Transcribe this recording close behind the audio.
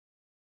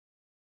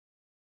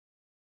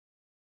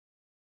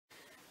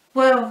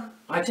Well,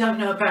 I don't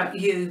know about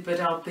you, but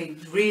I'll be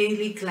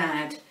really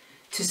glad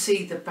to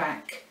see the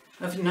back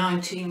of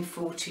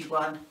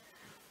 1941.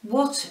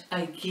 What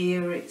a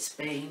year it's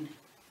been.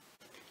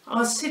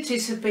 Our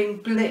cities have been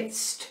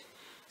blitzed.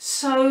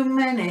 So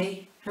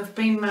many have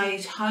been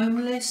made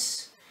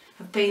homeless,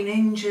 have been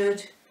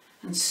injured,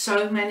 and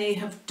so many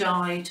have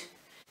died.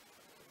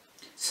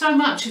 So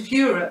much of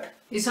Europe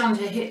is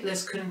under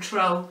Hitler's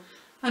control,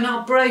 and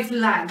our brave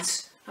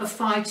lads are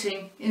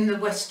fighting in the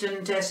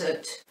Western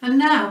Desert. And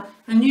now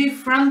a new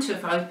front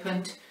have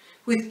opened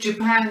with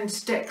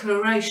Japan's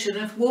declaration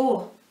of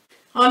war.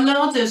 Our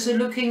larders are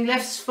looking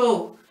less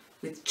full,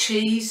 with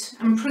cheese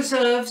and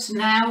preserves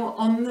now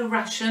on the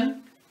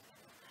ration.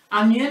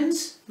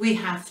 Onions, we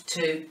have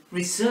to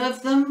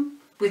reserve them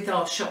with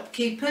our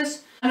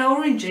shopkeepers, and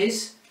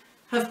oranges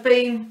have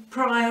been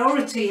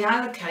priority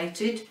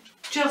allocated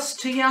just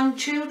to young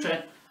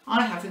children.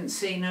 I haven't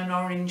seen an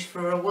orange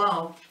for a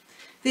while.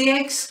 The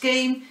egg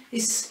scheme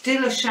is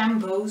still a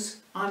shambles.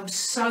 I'm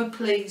so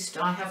pleased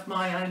I have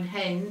my own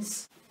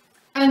hens.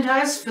 And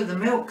as for the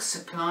milk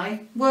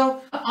supply,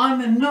 well, I'm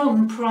a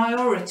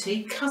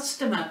non-priority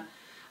customer,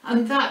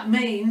 and that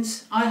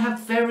means I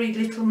have very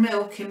little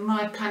milk in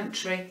my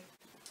pantry.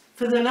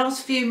 For the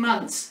last few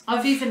months,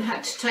 I've even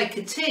had to take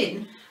a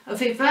tin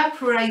of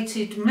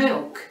evaporated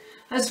milk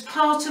as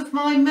part of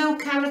my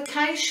milk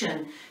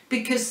allocation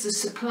because the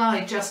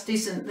supply just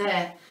isn't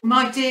there.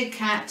 My dear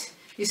cat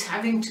is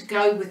having to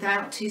go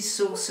without his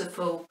saucer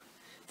full.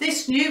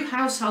 This new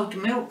household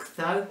milk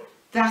though,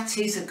 that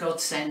is a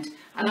godsend,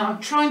 and I'm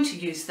trying to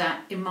use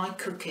that in my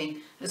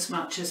cooking as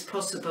much as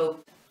possible.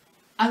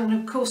 And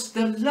of course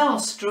the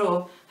last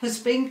straw has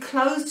been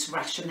clothes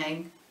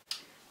rationing.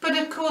 But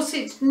of course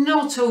it's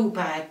not all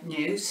bad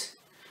news.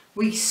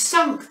 We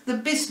sunk the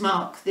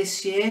Bismarck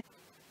this year,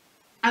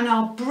 and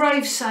our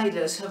brave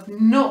sailors have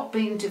not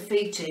been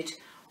defeated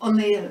on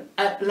the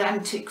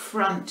Atlantic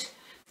front.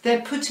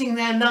 They're putting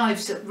their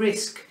lives at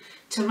risk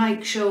to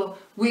make sure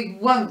we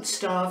won't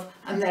starve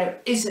and there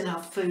is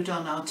enough food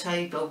on our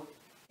table.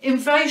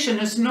 Invasion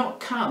has not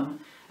come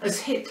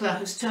as Hitler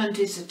has turned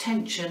his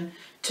attention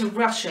to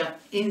Russia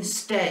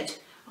instead.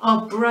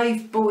 Our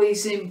brave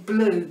boys in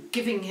blue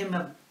giving him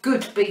a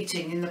good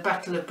beating in the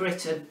Battle of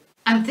Britain.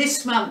 And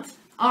this month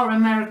our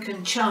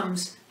American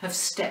chums have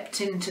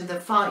stepped into the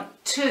fight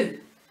too.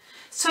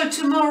 So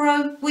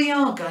tomorrow we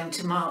are going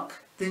to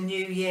mark the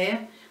new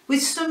year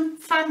with some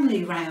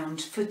family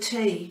round for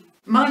tea.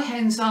 My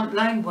hens aren't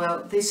laying well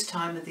at this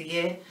time of the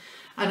year,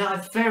 and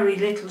I've very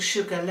little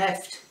sugar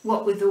left,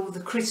 what with all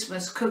the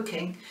Christmas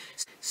cooking,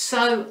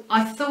 so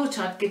I thought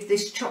I'd give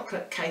this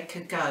chocolate cake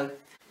a go.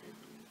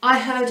 I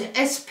heard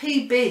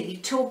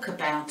SPB talk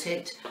about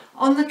it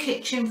on the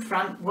Kitchen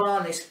Front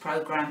Wireless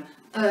programme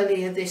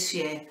earlier this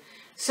year.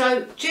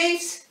 So,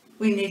 geez,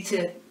 we need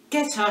to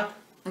get up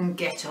and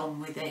get on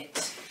with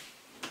it.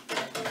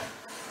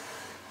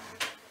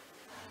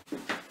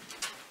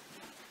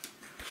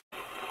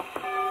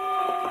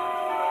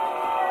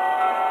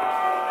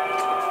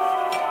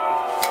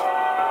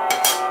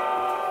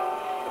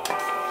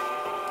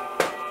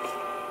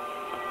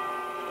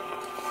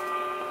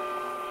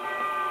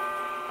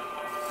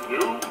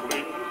 You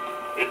please,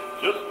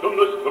 it's just on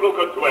the stroke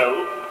of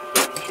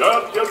 12.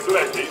 Charge your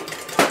glasses,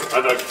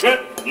 and a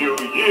good new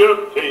year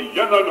to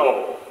you and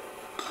all.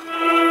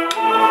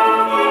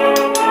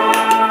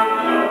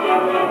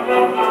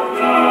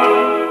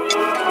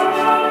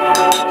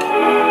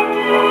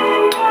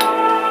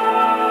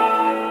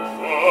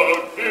 A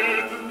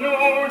good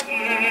new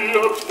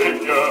year to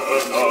you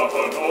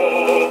and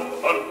all,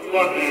 and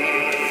money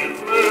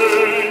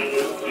may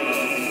you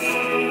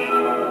see,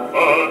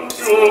 and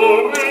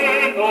glory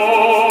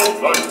all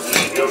the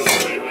years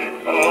may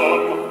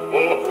come,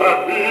 oh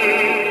happy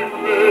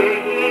may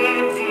ye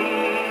be,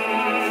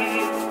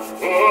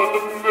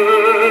 but may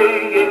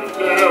it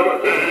never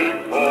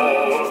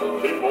cost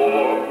thee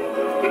more,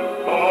 to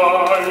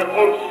sigh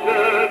or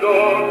shed a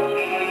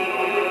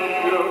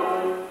tear,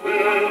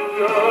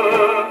 vision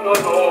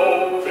and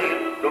all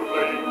things to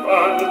blame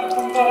and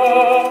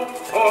small,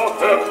 a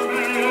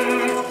happy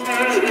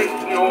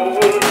in your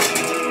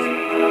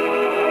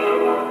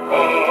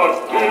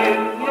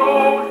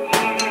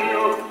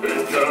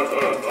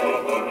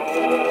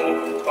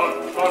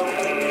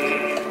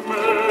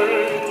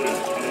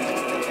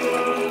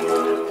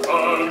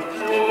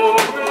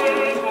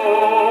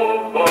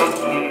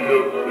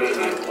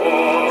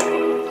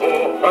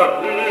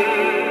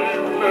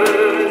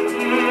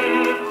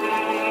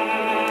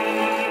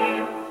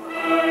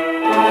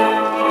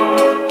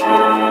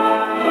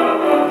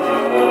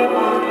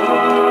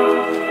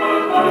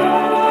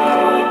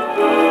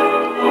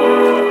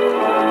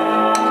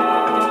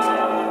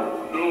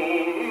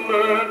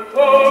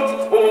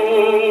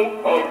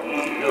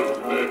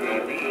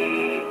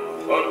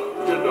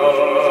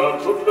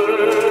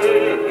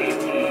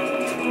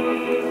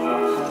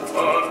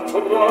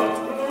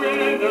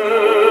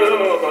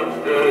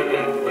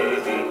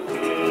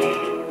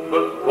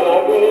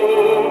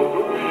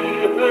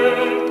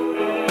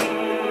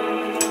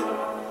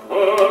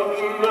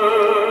But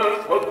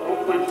let us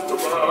wish to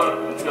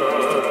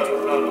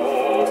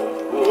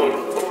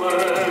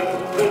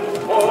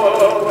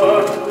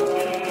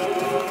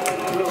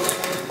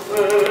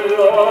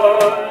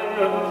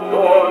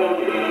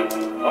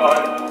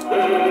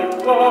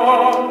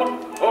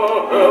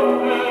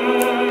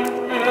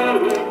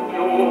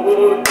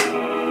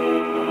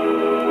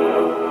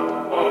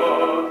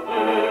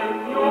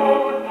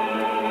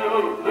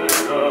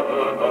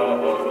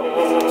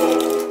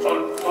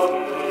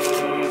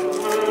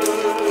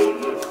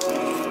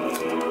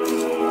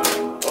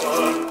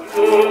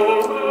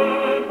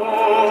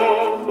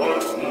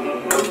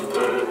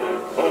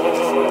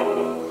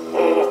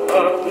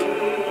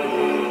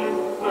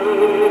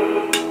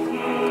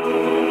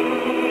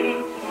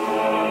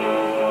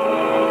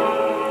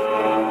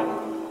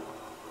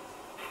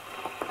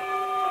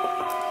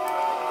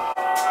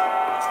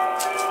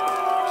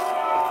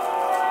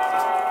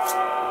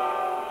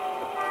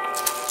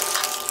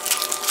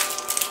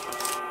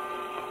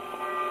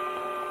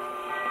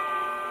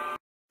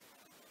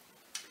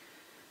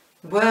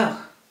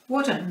Well,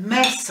 what a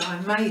mess I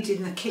made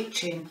in the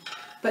kitchen,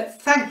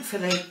 but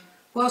thankfully,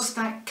 whilst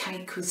that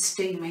cake was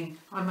steaming,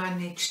 I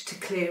managed to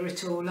clear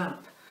it all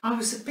up. I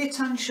was a bit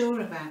unsure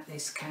about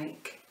this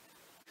cake.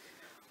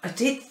 I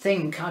did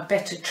think I'd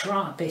better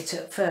try a bit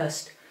at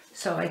first,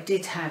 so I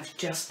did have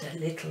just a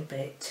little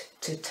bit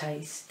to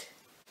taste.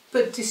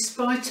 But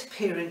despite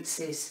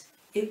appearances,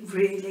 it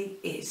really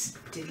is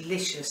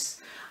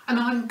delicious, and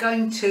I'm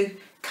going to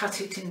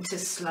cut it into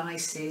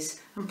slices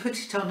and put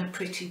it on a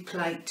pretty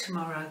plate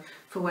tomorrow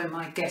for when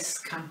my guests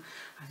come,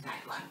 and they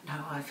won't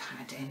know I've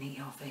had any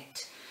of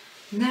it.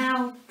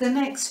 Now, the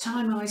next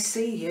time I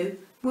see you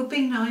will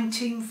be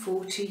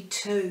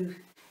 1942.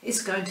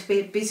 It's going to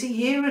be a busy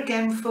year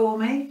again for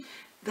me.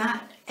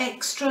 That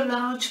extra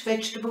large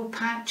vegetable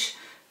patch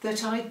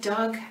that I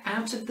dug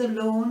out of the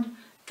lawn,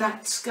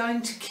 that's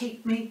going to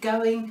keep me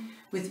going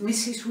with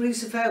Mrs.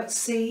 Roosevelt's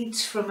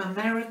seeds from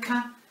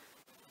America.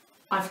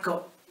 I've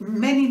got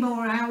many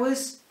more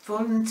hours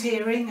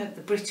volunteering at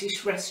the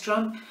British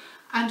restaurant,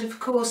 and of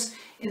course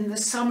in the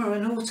summer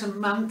and autumn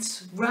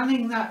months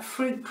running that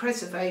fruit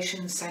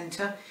preservation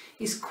centre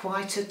is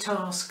quite a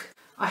task.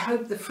 I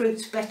hope the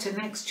fruit's better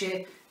next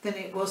year than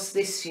it was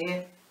this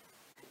year.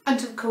 And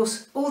of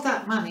course all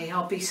that money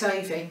I'll be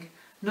saving,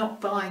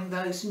 not buying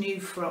those new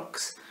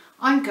frocks,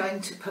 I'm going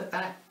to put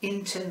that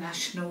into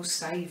national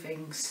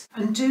savings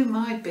and do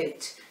my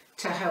bit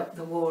to help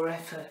the war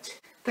effort.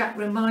 That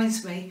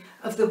reminds me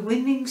of the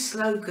winning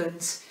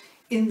slogans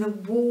in the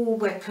War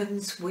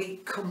Weapons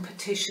Week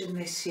competition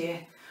this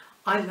year.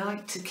 I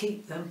like to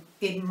keep them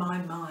in my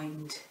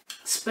mind.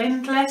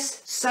 Spend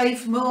less,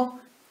 save more,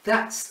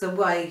 that's the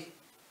way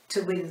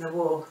to win the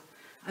war.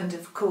 And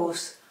of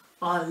course,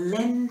 I'll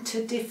lend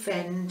to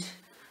defend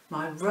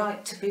my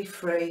right to be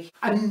free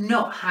and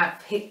not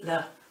have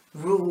Hitler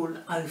rule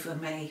over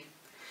me.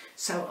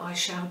 So I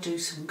shall do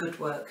some good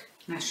work,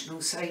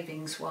 national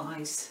savings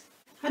wise.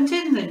 And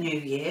in the new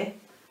year,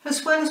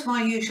 as well as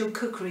my usual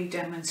cookery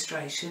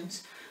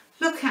demonstrations,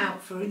 look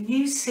out for a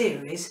new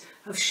series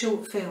of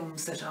short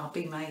films that I'll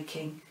be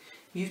making.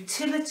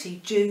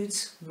 Utility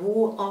Jude's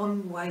War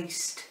on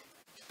Waste.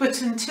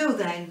 But until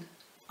then,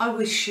 I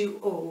wish you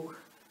all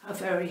a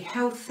very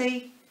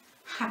healthy,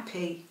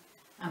 happy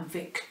and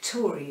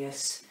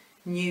victorious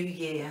New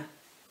Year.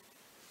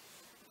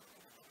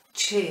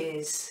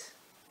 Cheers.